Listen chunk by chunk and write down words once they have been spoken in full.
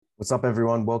What's up,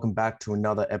 everyone? Welcome back to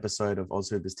another episode of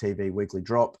AUSHOOPERS TV Weekly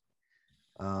Drop.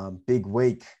 Big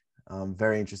week,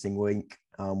 very interesting week.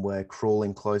 We're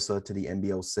crawling closer to the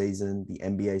NBL season. The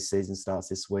NBA season starts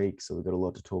this week, so we've got a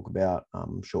lot to talk about.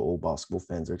 I'm sure all basketball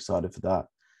fans are excited for that.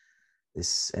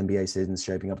 This NBA season is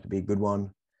shaping up to be a good one.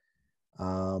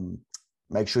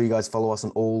 Make sure you guys follow us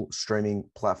on all streaming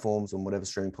platforms, on whatever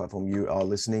streaming platform you are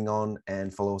listening on,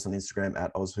 and follow us on Instagram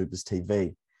at AUSHOOPERS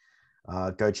TV.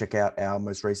 Go check out our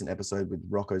most recent episode with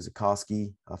Rocco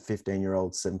Zakarski, a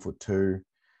 15-year-old, 7'2",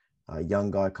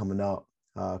 young guy coming up.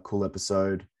 Cool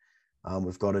episode.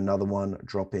 We've got another one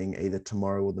dropping either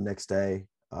tomorrow or the next day.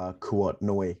 Kuat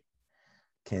Noi,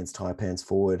 Cairns Taipans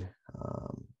forward,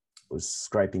 was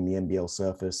scraping the NBL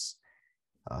surface.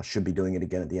 Should be doing it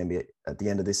again at the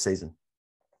end of this season.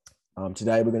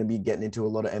 Today we're going to be getting into a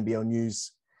lot of NBL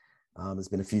news. There's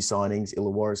been a few signings.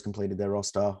 Illawarra has completed their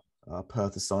roster.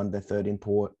 Perth has signed their third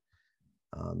import.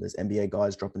 There's NBA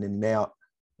guys dropping in and out.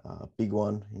 Big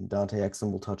one in Dante Exum.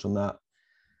 We'll touch on that.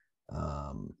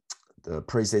 The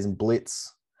preseason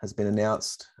blitz has been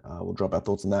announced. We'll drop our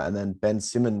thoughts on that. And then Ben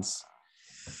Simmons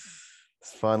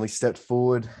has finally stepped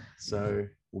forward. So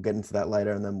we'll get into that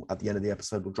later. And then at the end of the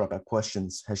episode, we'll drop our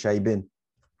questions. How's you been?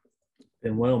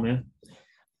 Been well, man.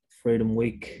 Freedom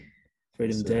Week,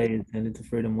 Freedom Day is ended to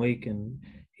Freedom Week, and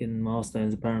hitting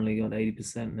milestones apparently got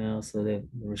 80% now. So they're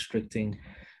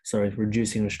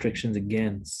reducing restrictions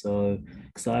again. So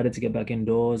excited to get back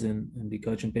indoors and be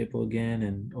coaching people again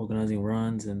and organizing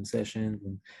runs and sessions.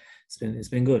 And it's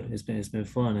been good. It's been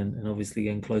fun, and obviously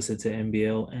getting closer to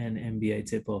NBL and NBA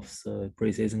tip-offs. So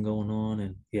preseason going on,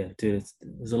 and yeah, dude,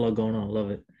 there's a lot going on. I love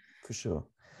it. For sure.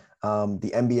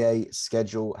 The NBA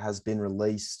schedule has been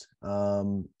released.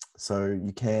 So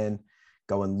you can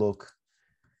go and look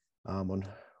on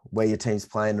where your team's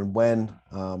playing and when.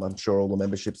 I'm sure all the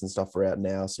memberships and stuff are out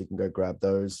now, so you can go grab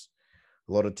those.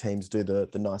 A lot of teams do the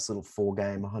nice little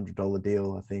 4-game $100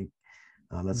 deal, I think.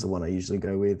 That's the one I usually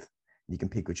go with. You can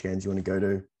pick which games you want to go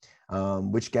to.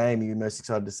 Which game are you most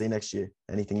excited to see next year?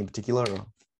 Anything in particular? Or?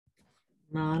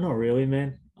 No, not really,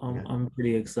 man. I'm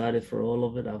pretty excited for all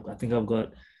of it. I think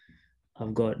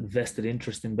I've got vested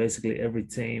interest in basically every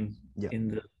team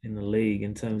in the league,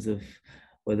 in terms of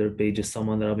whether it be just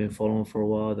someone that I've been following for a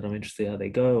while that I'm interested in how they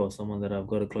go, or someone that I've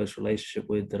got a close relationship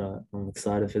with that I'm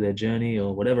excited for their journey,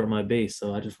 or whatever it might be.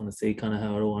 So I just want to see kind of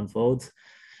how it all unfolds,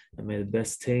 and may the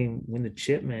best team win the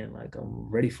chip, man. Like, I'm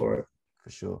ready for it.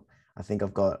 For sure. I think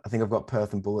I've got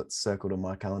Perth and Bullets circled on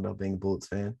my calendar, being a Bullets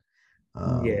fan.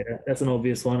 Yeah, that's an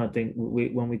obvious one. I think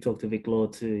when we talked to Vic Law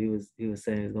too, he was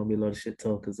saying there's gonna be a lot of shit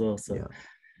talk as well. So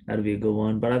that'd be a good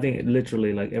one. But I think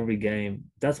literally, like, every game,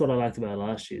 that's what I liked about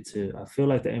last year too. I feel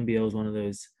like the NBL is one of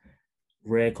those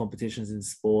rare competitions in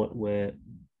sport where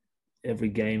every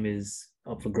game is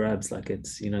up for grabs. Like,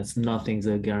 it's nothing's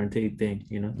a guaranteed thing.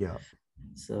 Yeah.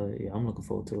 So yeah, I'm looking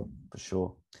forward to it. For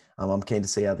sure. I'm keen to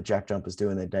see how the Jack Jumpers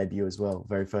do in their debut as well.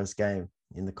 Very first game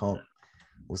in the comp.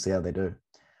 We'll see how they do.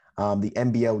 The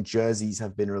NBL jerseys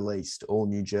have been released, all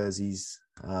new jerseys.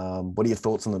 What are your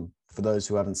thoughts on them? For those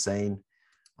who haven't seen,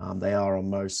 they are on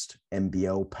most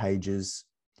NBL pages.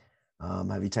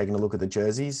 Have you taken a look at the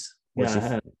jerseys?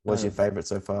 What's your favorite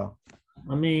so far?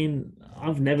 I mean,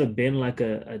 I've never been like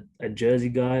a jersey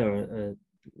guy, or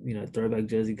a throwback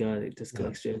jersey guy that just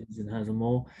collects jerseys and has them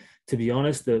all. To be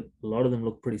honest, a lot of them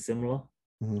look pretty similar.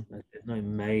 Mm-hmm. Like, there's no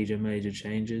major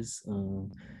changes.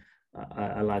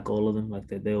 I like all of them. Like,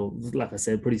 they're all, like I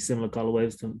said, pretty similar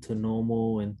colorways to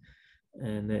normal,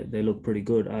 and they look pretty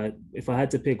good. If I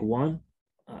had to pick one,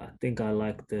 I think I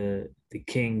like the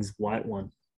Kings white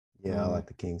one. Yeah, I like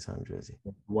the Kings home jersey.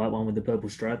 White one with the purple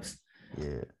stripes.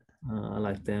 Yeah. I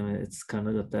like them. It's kind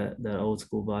of got that old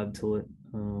school vibe to it.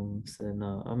 So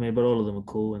no, I mean, but all of them are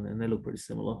cool, and they look pretty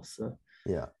similar. So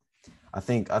yeah, I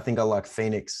think I like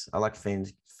Phoenix. I like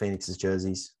Phoenix's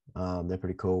jerseys. They're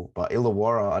pretty cool. But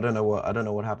Illawarra, I don't know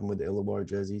what happened with the Illawarra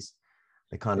jerseys.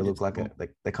 They kind of look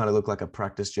like a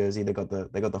practice jersey. They got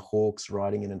the Hawks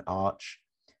riding in an arch,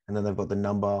 and then they've got the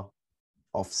number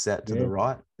offset to the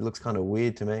right. It looks kind of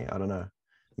weird to me. I don't know.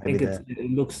 Maybe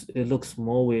it looks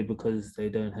more weird because they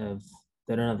don't have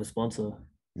the sponsor.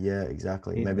 Yeah,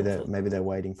 exactly. Maybe they're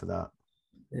waiting for that.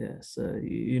 Yeah, so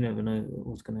you never know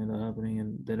what's going to end up happening,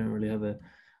 and they don't really have a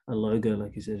logo,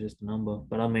 like you said, just a number.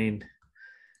 But I mean,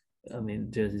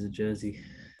 jersey's a jersey.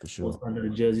 For sure. What's under the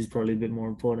jersey is probably a bit more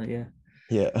important. Yeah.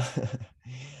 Yeah.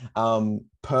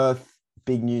 Perth,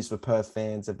 big news for Perth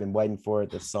fans. They've been waiting for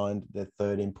it. They've signed their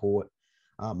third import,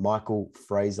 Michael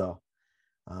Fraser.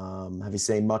 Have you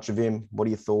seen much of him? What are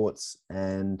your thoughts?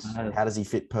 And how does he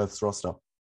fit Perth's roster?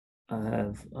 I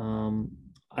have.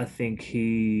 I think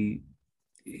he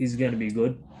he's going to be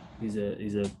good. He's a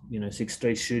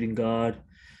 6'3" shooting guard.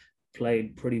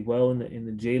 Played pretty well in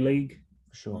the G League.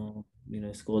 For sure.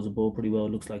 Scores the ball pretty well.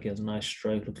 Looks like he has a nice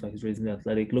stroke. Looks like he's reasonably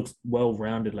athletic. Looks well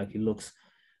rounded. Like he looks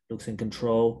in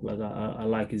control. Like I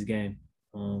like his game.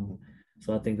 So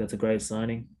I think that's a great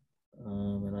signing.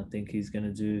 And I think he's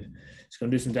gonna do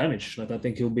some damage. Like I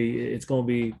think it's gonna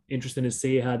be interesting to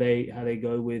see how they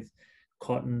go with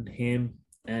Cotton, him,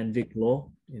 and Vic Law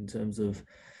in terms of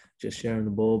just sharing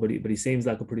the ball. But he seems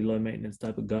like a pretty low maintenance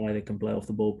type of guy that can play off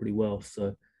the ball pretty well.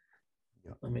 So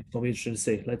I mean, it's gonna be interesting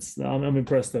to see. I'm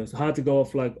impressed though. It's hard to go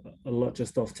off like a lot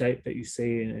just off tape that you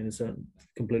see in a certain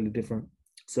completely different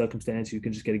circumstance. You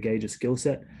can just get a gauge of skill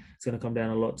set. It's going to come down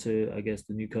a lot to, I guess,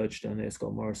 the new coach down there,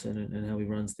 Scott Morrison, and how he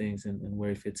runs things and where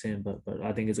he fits in. But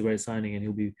I think it's a great signing, and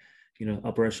he'll be,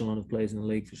 upper echelon of players in the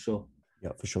league for sure.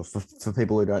 Yeah, for sure. For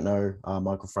people who don't know,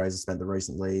 Michael Fraser spent the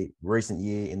recent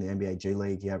year in the NBA G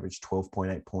League. He averaged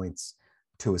 12.8 points,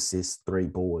 2 assists, 3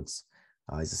 boards.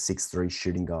 He's a 6'3"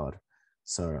 shooting guard.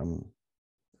 So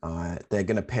they're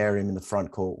going to pair him in the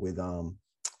front court with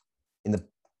in the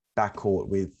back court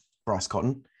with Bryce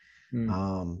Cotton.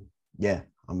 Yeah,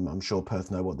 I'm sure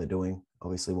Perth know what they're doing.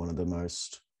 Obviously, one of the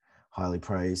most highly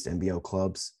praised NBL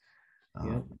clubs.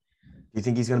 Do you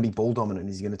think he's going to be ball dominant?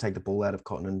 Is he going to take the ball out of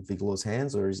Cotton and Vigilor's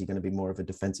hands, or is he going to be more of a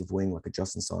defensive wing like a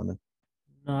Justin Simon?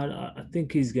 No, I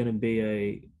think he's going to be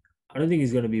I don't think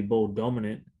he's going to be ball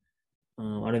dominant.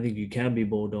 I don't think you can be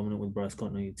ball dominant with Bryce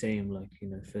Cotton on your team. Like,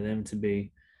 for them to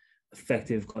be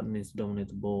effective, Cotton needs to dominate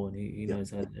the ball, and he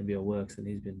knows how the NBL works, and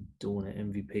he's been doing it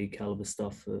MVP caliber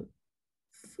stuff for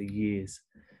years.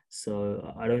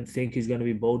 So I don't think he's going to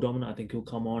be ball dominant. I think he'll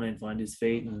come on and find his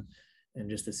feet and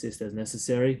just assist as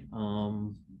necessary.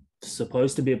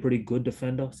 Supposed to be a pretty good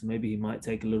defender, so maybe he might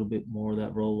take a little bit more of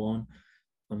that role on.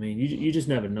 I mean, you just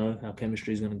never know how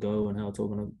chemistry is going to go and how it's all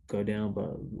going to go down.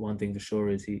 But one thing for sure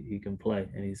is he can play,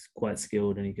 and he's quite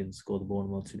skilled, and he can score the ball in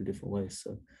multiple different ways.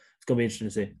 So it's going to be interesting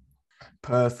to see.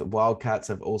 Perth Wildcats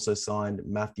have also signed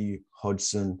Matthew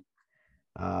Hodgson,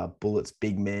 Bullets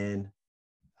big man.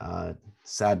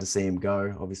 Sad to see him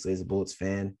go, obviously, as a Bullets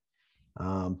fan.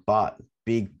 But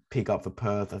big pickup for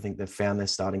Perth. I think they've found their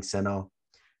starting center.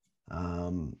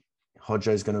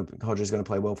 Hodjo's gonna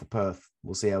play well for Perth.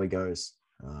 We'll see how he goes.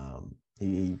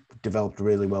 He developed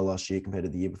really well last year compared to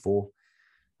the year before.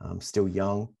 Still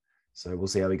young, so we'll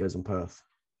see how he goes in Perth.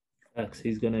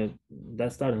 He's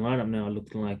that starting lineup now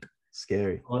looking like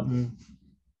scary.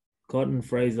 Cotton,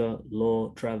 Fraser,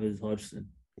 Law, Travers, Hodgson.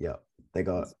 Yeah, they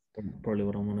got probably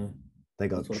what I'm gonna. They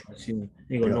got. You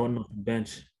got Norton off the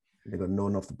bench. They got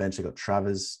Norton off the bench. They got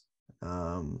Travers.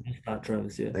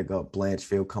 Travers, yeah. They got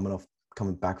Blanchfield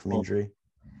coming back from injury.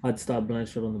 I'd start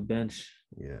Blanchfield on the bench.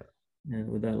 Yeah. And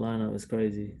with that lineup, it's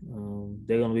crazy.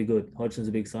 They're gonna be good. Hodgson's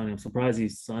a big signing. I'm surprised he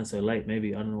signed so late.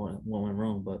 Maybe I don't know what went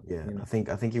wrong, but yeah, I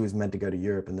think he was meant to go to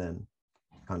Europe and then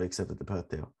kind of accepted the Perth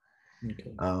deal.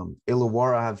 Okay.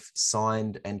 Illawarra have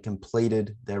signed and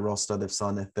completed their roster. They've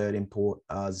signed their third import,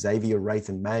 Xavier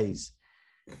Wrathan Mays.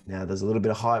 Now, there's a little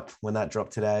bit of hype when that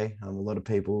dropped today. A lot of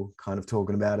people kind of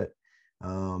talking about it.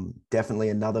 Definitely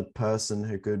another person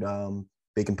who could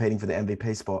be competing for the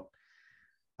MVP spot.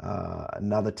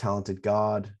 Another talented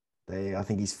guard. I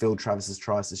think he's filled Travis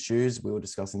Trice's shoes. We were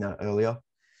discussing that earlier.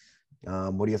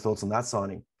 What are your thoughts on that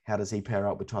signing? How does he pair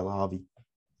up with Tyler Harvey?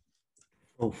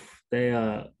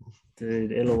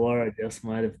 Dude, Illawarra just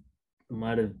might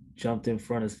have jumped in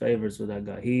front as favorites with that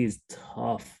guy. He's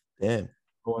tough. Damn.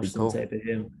 I watched some tape of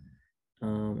him,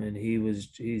 and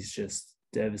he's just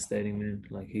devastating, man.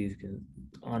 Like he's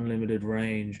unlimited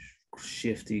range,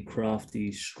 shifty,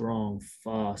 crafty, strong,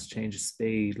 fast, change of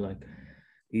speed. Like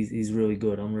he's really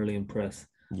good. I'm really impressed.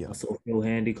 Yeah. I saw Phil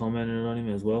Handy commenting on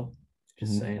him as well,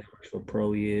 just saying how much of a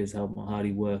pro he is, how hard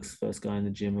he works, first guy in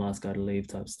the gym, last guy to leave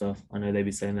type stuff. I know they'd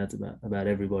be saying that about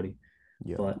everybody.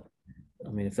 Yeah. But I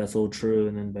mean, if that's all true,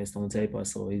 and then based on the tape I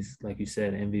saw, he's, like you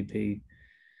said, MVP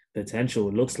potential,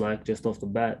 it looks like, just off the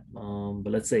bat.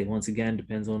 But let's see. Once again,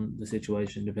 depends on the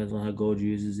situation, depends on how Gorge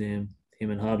uses him. Him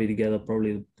and Harvey together,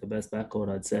 probably the best backcourt,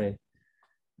 I'd say.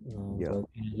 But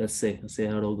let's see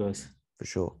how it all goes. For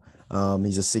sure.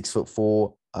 He's a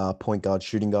 6'4" point guard,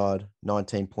 shooting guard,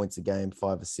 19 points a game,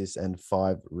 5 assists and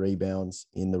 5 rebounds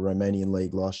in the Romanian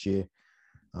league last year.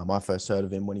 I first heard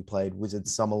of him when he played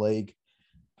Wizards Summer League.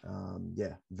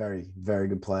 Very, very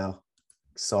good player.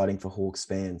 Exciting for Hawks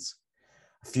fans.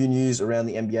 A few news around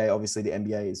the NBA. Obviously, the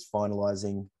NBA is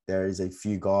finalizing. There is a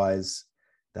few guys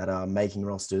that are making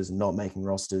rosters and not making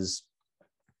rosters.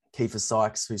 Kiefer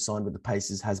Sykes, who signed with the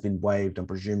Pacers, has been waived. I'm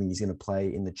presuming he's going to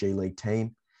play in the G League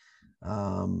team.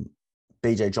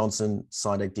 BJ Johnson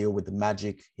signed a deal with the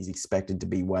Magic. He's expected to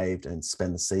be waived and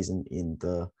spend the season in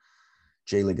the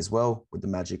G League as well with the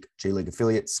Magic G League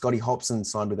affiliate. Scotty Hobson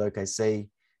signed with OKC.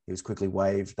 He was quickly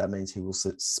waived. That means he will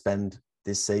spend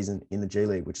this season in the G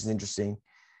League, which is interesting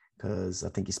because I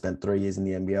think he spent 3 years in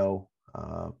the NBL,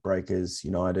 Breakers,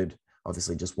 United,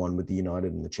 obviously just won with the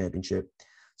United in the championship.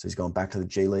 So he's gone back to the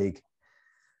G League.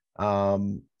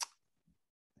 Dante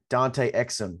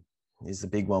Exum is the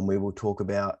big one we will talk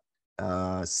about.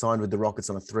 Signed with the Rockets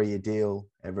on a 3-year deal.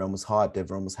 Everyone was hyped.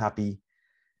 Everyone was happy.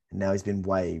 And now he's been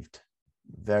waived.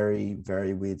 Very,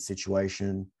 very weird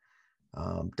situation.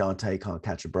 Dante can't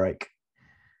catch a break.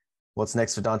 What's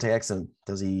next for Dante Exum?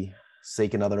 Does he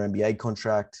seek another NBA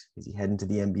contract? Is he heading to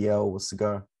the NBL? What's the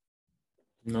go?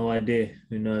 No idea.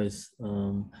 Who knows?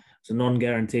 It's a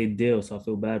non-guaranteed deal, so I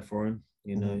feel bad for him.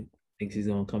 Thinks he's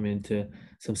going to come into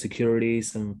some security,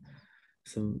 some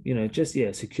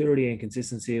security and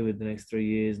consistency with the next 3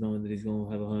 years, knowing that he's going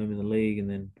to have a home in the league, and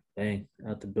then bang,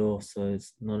 out the door. So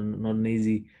it's not an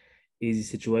easy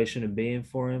situation to be in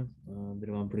for him. A bit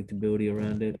of unpredictability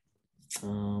around it.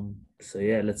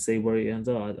 Let's see where he ends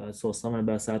up. I saw something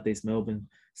about Southeast Melbourne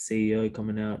CEO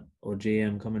coming out or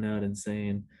GM coming out and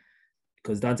saying,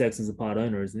 because Dante Exum's a part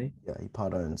owner, isn't he? Yeah, he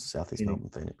part owns Southeast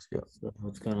Melbourne Phoenix. Yeah. So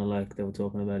it's kind of like they were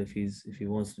talking about if he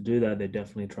wants to do that, they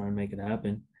definitely try and make it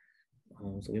happen.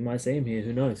 So we might see him here.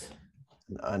 Who knows?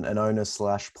 An owner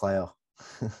 / player.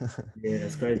 Yeah,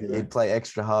 that's crazy. He'd play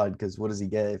extra hard because what does he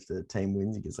get if the team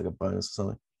wins? He gets like a bonus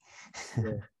or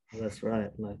something. Yeah, that's right.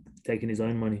 Like taking his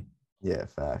own money. Yeah,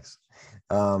 facts.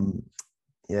 Yeah,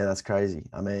 that's crazy.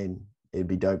 I mean, it'd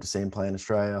be dope to see him play in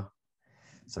Australia.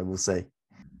 So we'll see.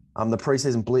 The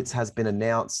preseason blitz has been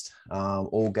announced.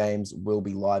 All games will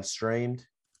be live streamed.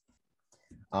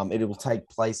 It will take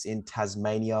place in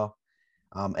Tasmania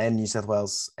and New South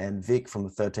Wales and Vic from the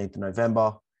 13th of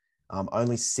November.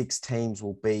 Only 6 teams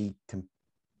will be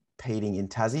competing in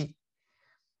Tassie.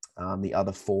 The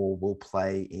other 4 will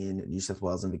play in New South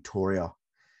Wales and Victoria.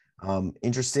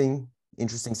 Interesting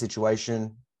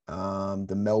situation.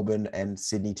 The Melbourne and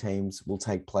Sydney teams will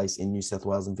take place in New South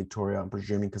Wales and Victoria, I'm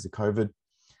presuming because of COVID.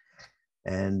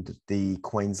 And the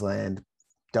Queensland,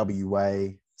 WA,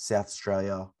 South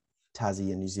Australia,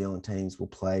 Tassie and New Zealand teams will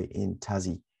play in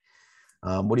Tassie.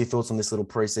 What are your thoughts on this little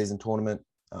preseason tournament?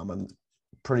 I'm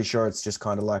pretty sure it's just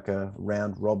kind of like a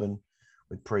round robin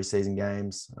with preseason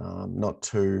games. Not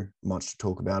too much to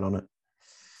talk about on it.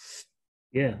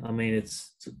 Yeah, I mean,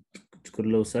 it's a good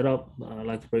little setup. I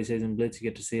like the preseason blitz. You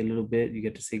get to see a little bit. You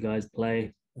get to see guys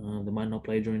play. They might not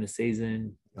play during the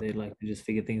season. They like to just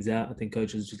figure things out. I think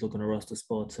coaches are just looking at roster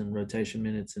spots and rotation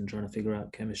minutes and trying to figure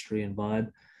out chemistry and vibe.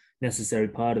 Necessary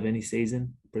part of any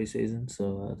season, preseason.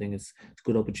 So I think it's a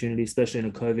good opportunity, especially in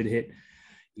a COVID hit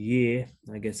year.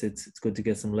 I guess it's good to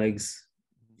get some legs,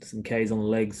 some Ks on the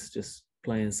legs, just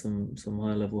playing some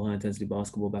high level, high intensity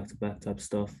basketball back to back type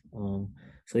stuff.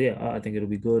 I think it'll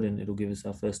be good and it'll give us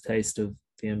our first taste of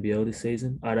the NBL this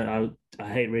season. I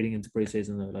hate reading into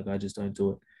preseason though. Like I just don't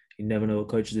do it. You never know what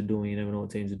coaches are doing. You never know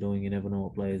what teams are doing. You never know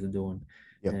what players are doing,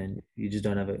 and you just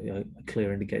don't have a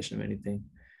clear indication of anything.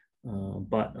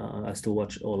 But I still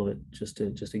watch all of it just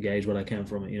to gauge what I can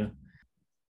from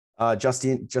it.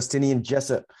 Justinian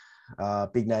Jessup,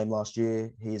 big name last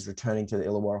year. He is returning to the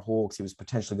Illawarra Hawks. He was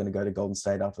potentially going to go to Golden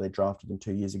State after they drafted him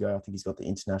 2 years ago. I think he's got the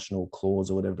international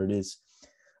clause or whatever it is.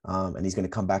 And he's going to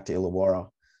come back to Illawarra.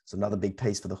 So another big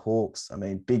piece for the Hawks. I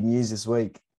mean, big news this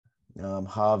week.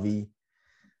 Harvey,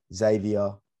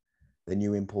 Xavier, the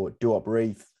new import, Duop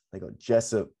Reef. They got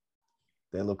Jessup.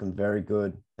 They're looking very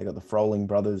good. They got the Froling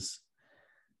brothers.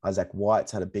 Isaac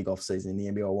White's had a big offseason in the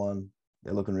NBL 1.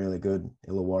 They're looking really good,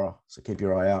 Illawarra. So keep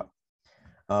your eye out.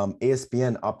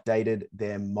 ESPN updated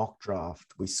their mock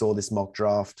draft. We saw this mock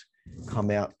draft come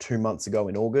out 2 months ago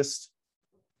in August.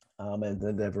 And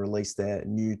then they've released their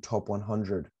new top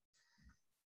 100.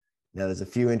 Now, there's a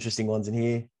few interesting ones in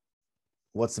here.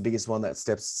 What's the biggest one that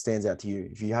stands out to you?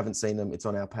 If you haven't seen them, it's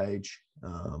on our page.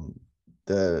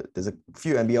 There's a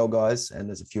few NBL guys and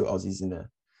there's a few Aussies in there.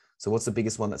 So what's the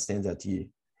biggest one that stands out to you?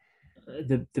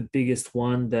 The biggest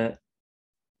one that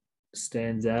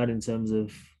stands out in terms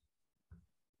of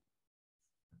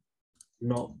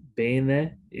not being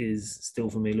there is still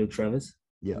for me Luke Travers.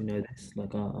 Yeah, you know this.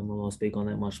 Like I'm not gonna speak on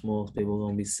that much more. People are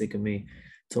gonna be sick of me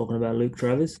talking about Luke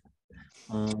Travers.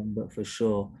 But for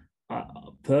sure,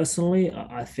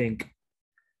 I think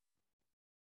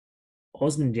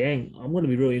Osman Jang. I'm gonna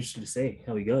be really interested to see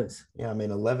how he goes. Yeah, I mean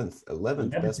 11th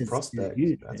best prospect.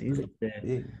 Huge, he's up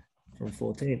there from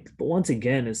 14th. But once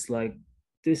again, it's like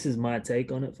this is my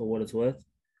take on it for what it's worth.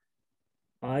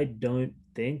 I don't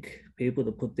think people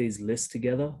that put these lists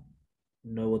together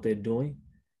know what they're doing.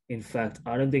 In fact,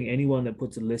 I don't think anyone that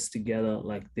puts a list together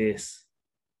like this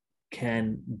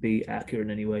can be accurate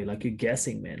in any way. Like you're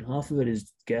guessing, man. Half of it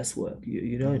is guesswork.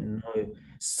 You don't know.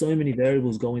 So many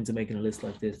variables go into making a list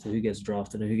like this to who gets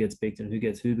drafted and who gets picked and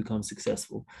who becomes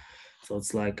successful. So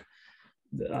it's like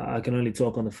I can only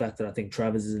talk on the fact that I think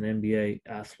Travis is an NBA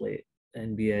athlete,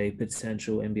 NBA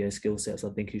potential, NBA skill sets. I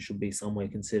think he should be somewhere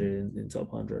considered in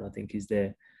top 100. I think he's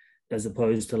there, as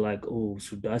opposed to like, oh,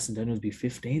 should Dyson Daniels be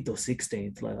 15th or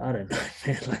 16th? Like, I don't know,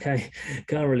 man. Like, I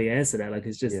can't really answer that. Like,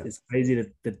 it's just, Yeah. it's crazy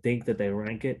to think that they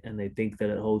rank it and they think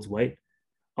that it holds weight.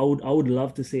 I would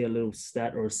love to see a little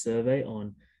stat or a survey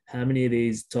on how many of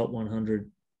these top 100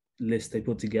 lists they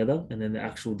put together and then the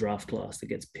actual draft class that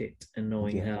gets picked and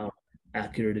knowing Yeah. how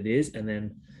accurate it is. And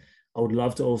then I would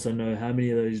love to also know how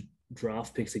many of those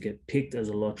draft picks that get picked as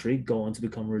a lottery go on to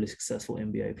become really successful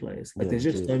NBA players. Like Yeah. there's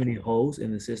just so many holes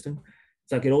in the system.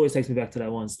 It's like it always takes me back to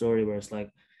that one story where it's like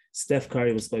Steph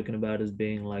Curry was spoken about as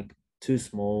being like too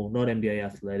small, not NBA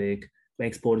athletic,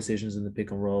 makes poor decisions in the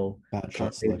pick and roll, Bad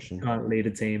shot selection. can't lead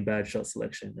a team, bad shot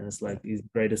selection. And it's like he's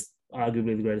greatest,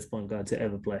 arguably the greatest point guard to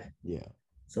ever play. Yeah.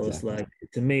 So Exactly. it's like,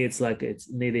 to me, it's like it's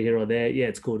neither here or there. Yeah,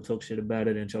 it's cool to talk shit about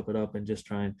it and chop it up and just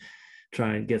try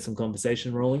and get some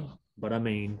conversation rolling. But I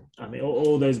mean,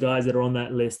 all those guys that are on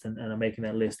that list and are making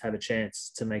that list have a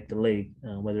chance to make the league,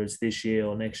 whether it's this year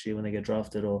or next year when they get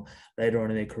drafted or later on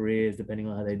in their careers, depending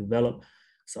on how they develop.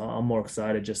 So I'm more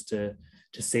excited just to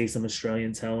see some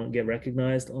Australian talent get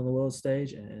recognized on the world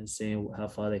stage and seeing how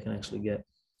far they can actually get.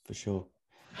 For sure.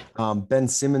 Ben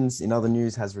Simmons, in other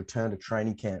news, has returned to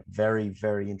training camp. Very,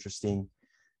 very interesting.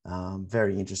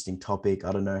 Very interesting topic.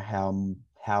 I don't know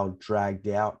how dragged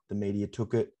out the media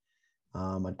took it.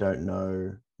 I don't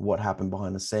know what happened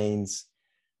behind the scenes,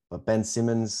 but Ben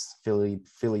Simmons, Philly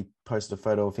posted a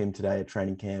photo of him today at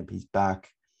training camp. He's back.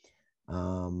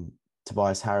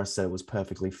 Tobias Harris said it was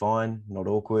perfectly fine, not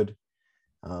awkward.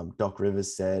 Doc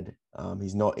Rivers said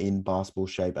he's not in basketball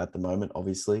shape at the moment,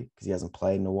 obviously, because he hasn't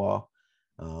played in a while.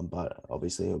 But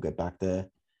obviously he'll get back there.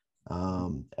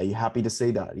 Are you happy to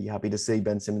see that? Are you happy to see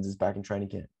Ben Simmons is back in training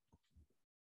camp?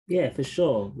 Yeah, for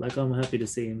sure. Like I'm happy to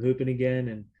see him hooping again,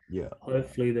 and Yeah.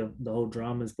 hopefully the whole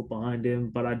drama is put behind him.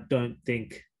 But I don't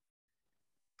think.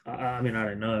 I mean, I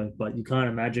don't know, but you can't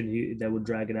imagine they would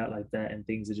drag it out like that, and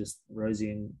things are just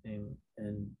rosy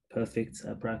and perfect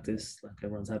at practice. Like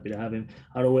everyone's happy to have him.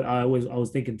 I was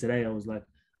thinking today. I was like,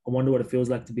 I wonder what it feels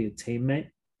like to be a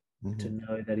teammate, to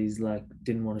know that he's like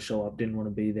didn't want to show up, didn't want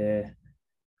to be there,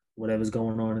 whatever's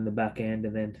going on in the back end,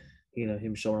 and then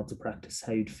him showing up to practice,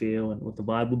 how you'd feel and what the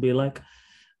vibe would be like.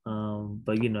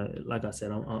 But like I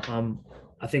said,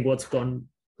 I think what's gone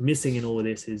missing in all of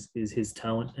this is his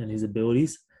talent and his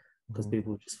abilities, because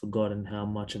people have just forgotten how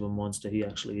much of a monster he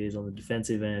actually is on the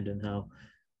defensive end and how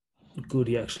good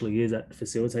he actually is at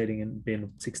facilitating and being a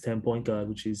 6'10" point guard,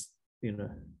 which is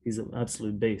he's an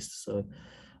absolute beast. So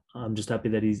I'm just happy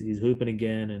that he's hooping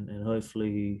again, and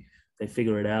hopefully they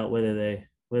figure it out whether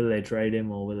they trade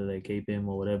him or whether they keep him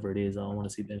or whatever it is. I want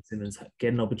to see Ben Simmons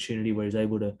get an opportunity where he's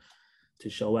able to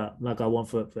show out, like I want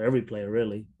for every player,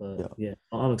 really. But yeah,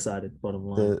 I'm excited, bottom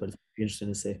line. But it's interesting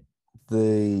to see.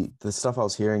 The stuff I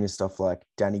was hearing is stuff like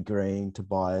Danny Green,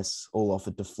 Tobias, all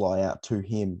offered to fly out to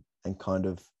him and kind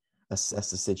of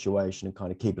assess the situation and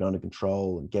kind of keep it under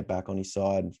control and get back on his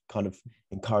side and kind of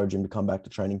encourage him to come back to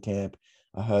training camp.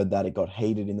 I heard that it got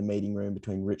heated in the meeting room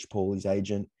between Rich Paul, his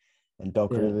agent, and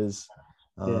Doc Rivers,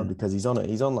 because he's on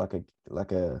like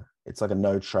a it's like a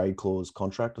no trade clause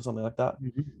contract or something like that.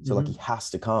 So like he has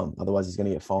to come, otherwise he's going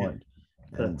to get fined.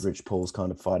 And Rich Paul's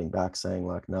kind of fighting back, saying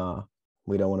like, nah,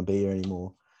 we don't want to be here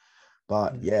anymore.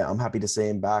 But yeah, I'm happy to see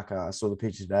him back. I saw the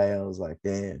picture today. I was like,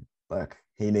 damn, like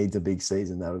he needs a big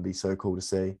season. That would be so cool to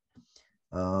see.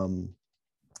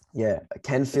 Yeah,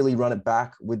 can Philly run it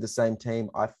back with the same team?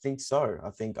 I think so. I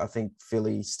think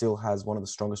Philly still has one of the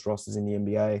strongest rosters in the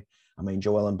NBA. I mean,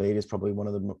 Joel Embiid is probably one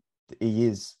of the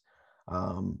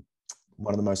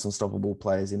one of the most unstoppable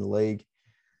players in the league.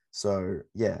 So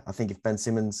yeah, I think if Ben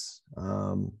Simmons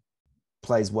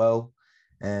plays well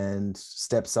and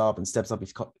steps up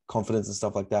his confidence and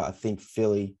stuff like that, I think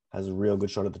Philly has a real good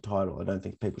shot at the title. I don't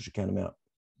think people should count him out.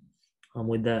 I'm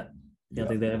with that. I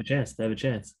think they have a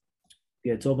chance.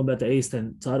 Yeah, talking about the East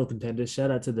and title contenders, shout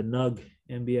out to the Nug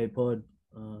NBA pod,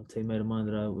 teammate of mine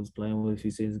that I was playing with a few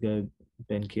seasons ago,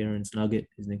 Ben Kieran's Nugget.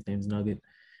 His nickname's Nugget.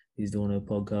 He's doing a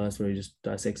podcast where he just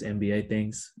dissects NBA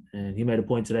things. And he made a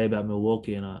point today about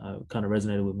Milwaukee, and I kind of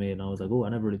resonated with me. And I was like, oh, I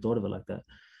never really thought of it like that.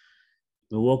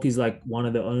 Milwaukee's like one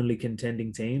of the only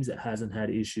contending teams that hasn't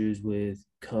had issues with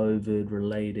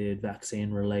COVID-related,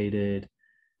 vaccine-related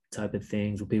type of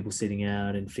things with people sitting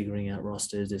out and figuring out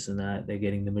rosters, this and that. They're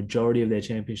getting the majority of their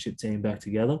championship team back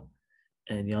together.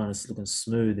 And Giannis is looking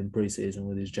smooth in preseason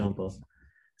with his jumper.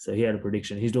 So he had a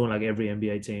prediction. He's doing like every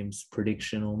NBA team's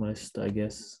prediction almost, I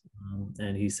guess.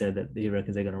 And he said that he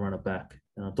reckons they're going to run it back.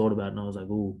 And I thought about it and I was like,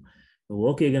 ooh,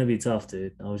 Milwaukee are going to be tough,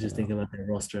 dude. I was just thinking about their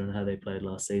roster and how they played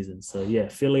last season. So yeah,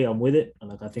 Philly, I'm with it.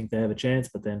 Like I think they have a chance.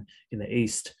 But then in the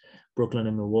East, Brooklyn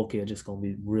and Milwaukee are just going to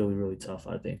be really, really tough,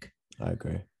 I think. I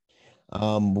agree.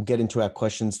 We'll get into our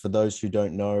questions. For those who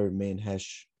don't know, me and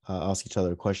Hesh ask each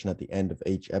other a question at the end of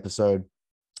each episode.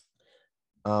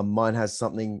 Mine has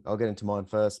something, I'll get into mine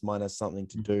first. Mine has something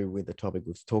to do with the topic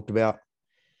we've talked about.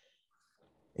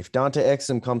 If Dante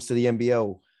Exum comes to the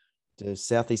NBL, does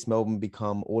Southeast Melbourne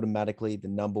become automatically the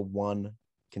number one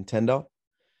contender?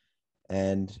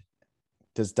 And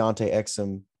does Dante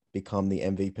Exum become the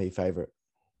MVP favorite?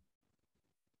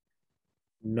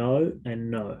 No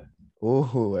and no.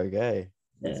 Oh, okay.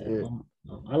 Yeah,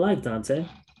 I like Dante.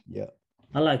 Yeah.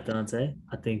 I like Dante.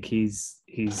 I think he's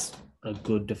a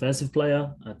good defensive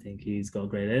player. I think he's got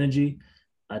great energy.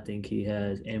 I think he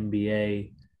has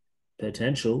NBA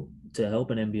potential to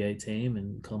help an NBA team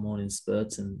and come on in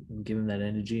spurts and give him that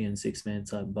energy and six-man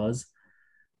type buzz.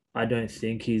 I don't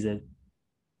think he's a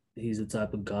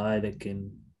type of guy that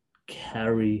can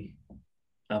carry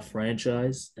a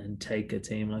franchise and take a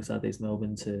team like Southeast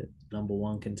Melbourne to number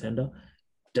one contender.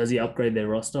 Does he upgrade their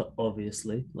roster?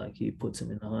 Obviously. Like he puts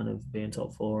him in the hunt of being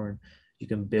top four and you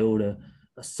can build a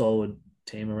solid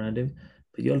team around him.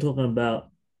 But you're talking about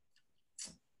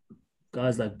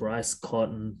guys like Bryce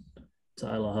Cotton,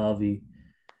 Tyler Harvey,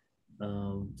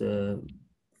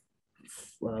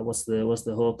 what's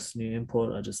the Hawks' new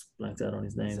import? I just blanked out on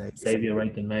his name. Xavier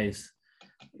Rankin-Mays.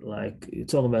 Like you're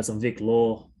talking about some Vic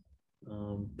Law,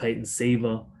 Peyton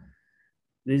Seaver.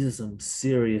 These are some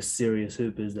serious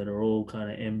hoopers that are all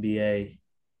kind of NBA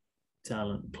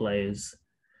talent players.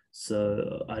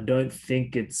 So I don't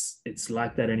think it's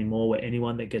like that anymore, where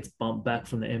anyone that gets bumped back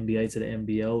from the NBA to the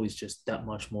NBL is just that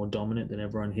much more dominant than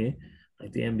everyone here.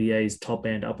 Like the NBA's top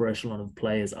end, upper echelon of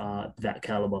players are that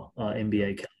caliber,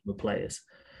 NBA caliber players.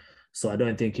 So I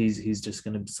don't think he's just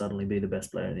going to suddenly be the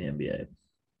best player in the NBA,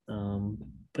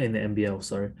 in the NBL.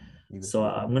 Sorry. So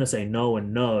I'm going to say no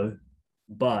and no,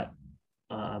 but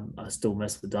I still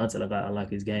mess with Dante. Like I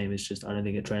like his game. It's just I don't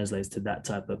think it translates to that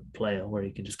type of player where he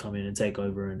can just come in and take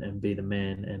over and be the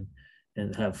man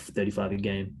and have 35 a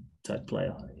game type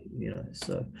player. You know.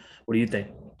 So what do you think?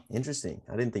 Interesting.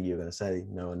 I didn't think you were going to say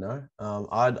no and no.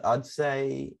 I'd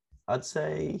say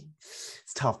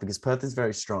it's tough because Perth is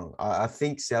very strong. I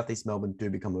think Southeast Melbourne do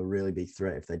become a really big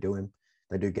threat if they do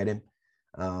get him.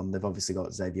 They've obviously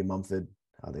got Xavier Mumford.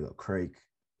 They got Creek.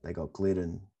 They got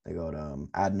Glidden. They got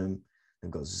Adnam.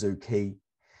 They've got Zuki.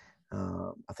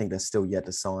 I think they're still yet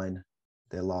to sign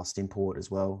their last import as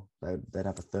well. They'd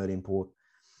have a third import.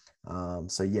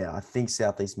 So yeah, I think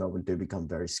Southeast Melbourne do become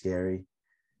very scary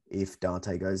if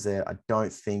Dante goes there. I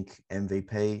don't think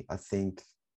MVP. I think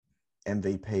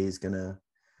MVP is going to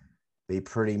be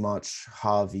pretty much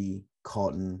Harvey,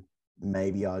 Cotton,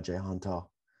 maybe RJ Hunter.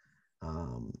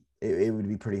 It would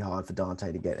be pretty hard for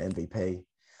Dante to get MVP.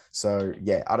 So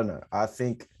yeah, I don't know. I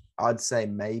think I'd say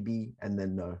maybe and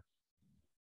then no.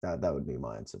 That would be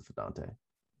my answer for Dante.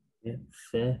 Yeah,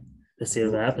 fair. Let's see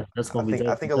what happens. That's gonna be.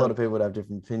 I think a lot of people would have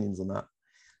different opinions on that.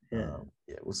 Yeah,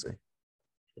 yeah, we'll see.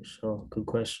 For sure. Good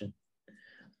question.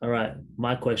 All right,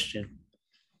 my question.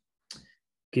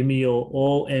 Give me your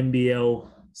all NBL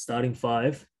starting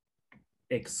five,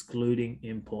 excluding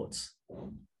imports.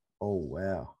 Oh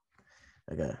wow.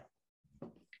 Okay.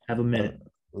 Have a minute.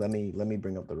 Let me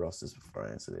bring up the rosters before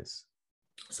I answer this.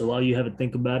 So while you have a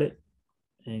think about it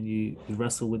and you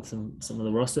wrestle with some of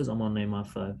the rosters, I'm gonna name my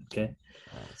five. Okay.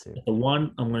 At the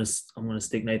one, I'm gonna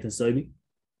stick Nathan Sobey.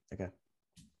 Okay.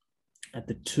 At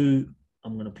the two,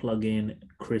 I'm gonna plug in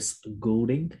Chris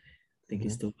Goulding. I think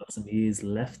he's still got some years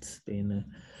left, being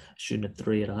shooting a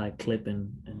three at a high clip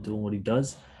and doing what he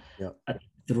does. Yeah. At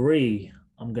three,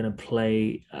 I'm gonna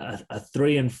play a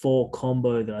 3 and 4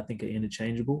 combo that I think are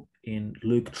interchangeable in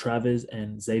Luke Travers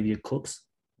and Xavier Cooks.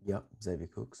 Yep, Xavier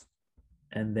Cooks.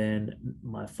 And then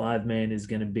my 5-man is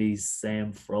going to be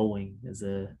Sam Froling as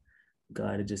a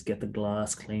guy to just get the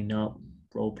glass cleaned up,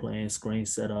 role playing, screen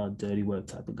setter, dirty work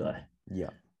type of guy. Yeah.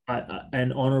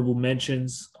 And honorable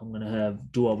mentions, I'm going to have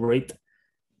Duop Reet.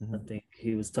 I think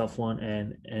he was a tough one.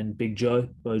 And Big Joe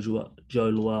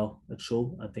Luau at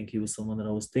Shaw. I think he was someone that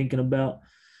I was thinking about.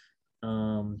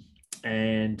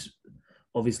 And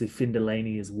obviously Finn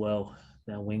Delaney as well,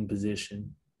 that wing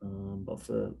position. But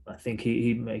I think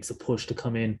he makes a push to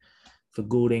come in for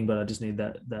Goulding, but I just need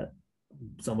that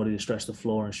somebody to stretch the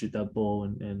floor and shoot that ball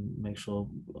and make sure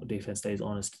defense stays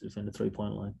honest to defend the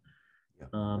 3-point line.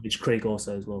 Yeah. Which Craig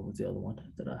also as well was the other one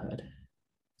that I had.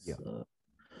 Yeah. So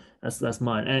that's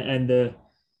mine. And the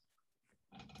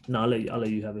no, I'll let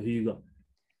you have it. Who you got?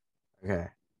 Okay.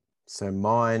 So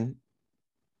mine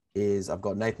is I've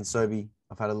got Nathan Sobey.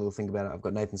 I've had a little think about it. I've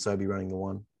got Nathan Sobey running the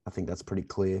one. I think that's pretty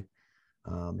clear.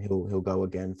 He'll go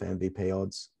again for MVP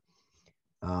odds.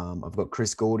 I've got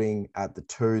Chris Goulding at the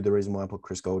 2. The reason why I put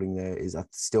Chris Goulding there is I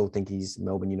still think he's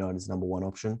Melbourne United's number 1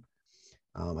 option.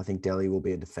 I think Delhi will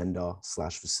be a defender /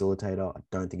 facilitator. I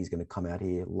don't think he's going to come out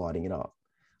here lighting it up.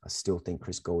 I still think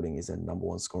Chris Goulding is a number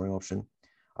 1 scoring option.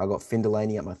 I got Finn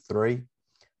Delaney at my 3.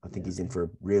 I think he's in for a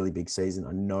really big season.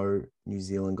 I know New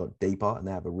Zealand got deeper and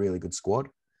they have a really good squad,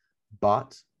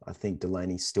 but I think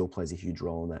Delaney still plays a huge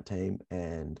role in that team.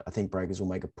 And I think Breakers will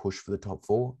make a push for the top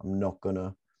 4. I'm not going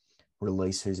to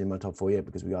release who's in my top 4 yet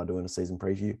because we are doing a season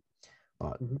preview,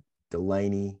 but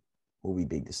Delaney will be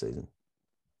big this season.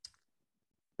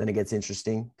 Then it gets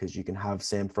interesting because you can have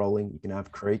Sam Froling, you can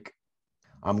have Creek.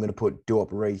 I'm going to put Duop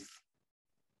Reith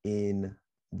in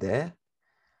there.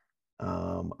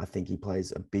 I think he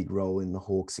plays a big role in the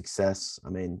Hawks' success. I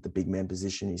mean, the big man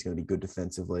position, he's going to be good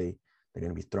defensively. They're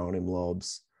going to be throwing him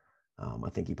lobs. I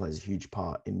think he plays a huge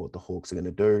part in what the Hawks are going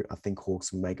to do. I think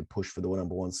Hawks will make a push for the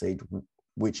number 1 seed,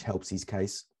 which helps his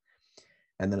case.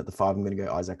 And then at the 5, I'm going to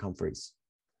go Isaac Humphries.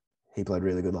 He played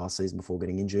really good last season before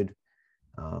getting injured.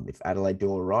 If Adelaide do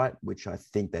all right, which I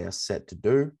think they are set to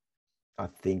do, I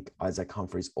think Isaac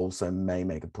Humphries also may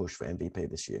make a push for MVP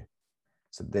this year.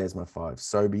 So there's my 5.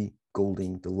 Sobey,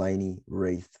 Goulding, Delaney,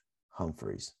 Reith,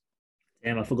 Humphries.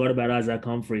 Damn, I forgot about Isaac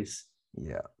Humphries.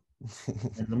 Yeah.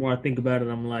 And the more I think about it,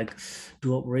 I'm like,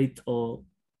 Duop Reith or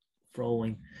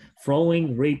Froling,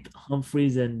 Reith,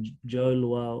 Humphries, and Joe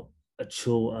Luau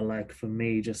Achul are like, for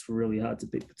me, just really hard to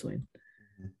pick between.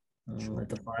 At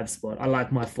the 5 spot, I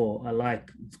like my 4. I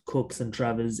like Cooks and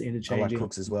Travers interchanging. I like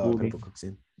Cooks as well. I could have put Cooks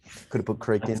in. Could have put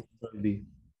Creek in.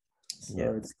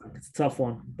 So it's a tough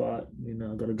one, but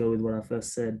I got to go with what I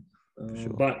first said. Sure.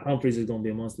 But Humphries is going to be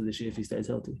a monster this year if he stays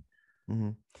healthy.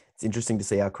 It's interesting to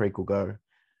see how Creek will go.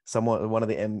 One of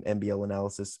the NBL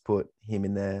analysis put him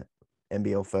in their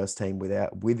NBL first team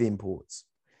with imports,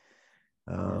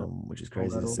 which is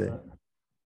crazy to see.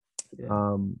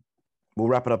 Yeah. We'll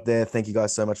wrap it up there. Thank you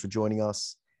guys so much for joining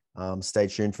us. Stay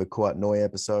tuned for Kuat Noi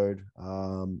episode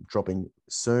dropping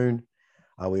soon.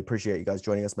 We appreciate you guys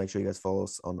joining us. Make sure you guys follow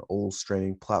us on all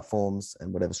streaming platforms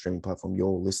and whatever streaming platform you're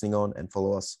listening on, and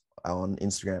follow us on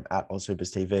Instagram at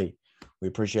AUSHOOPERS TV. We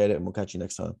appreciate it, and we'll catch you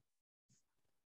next time.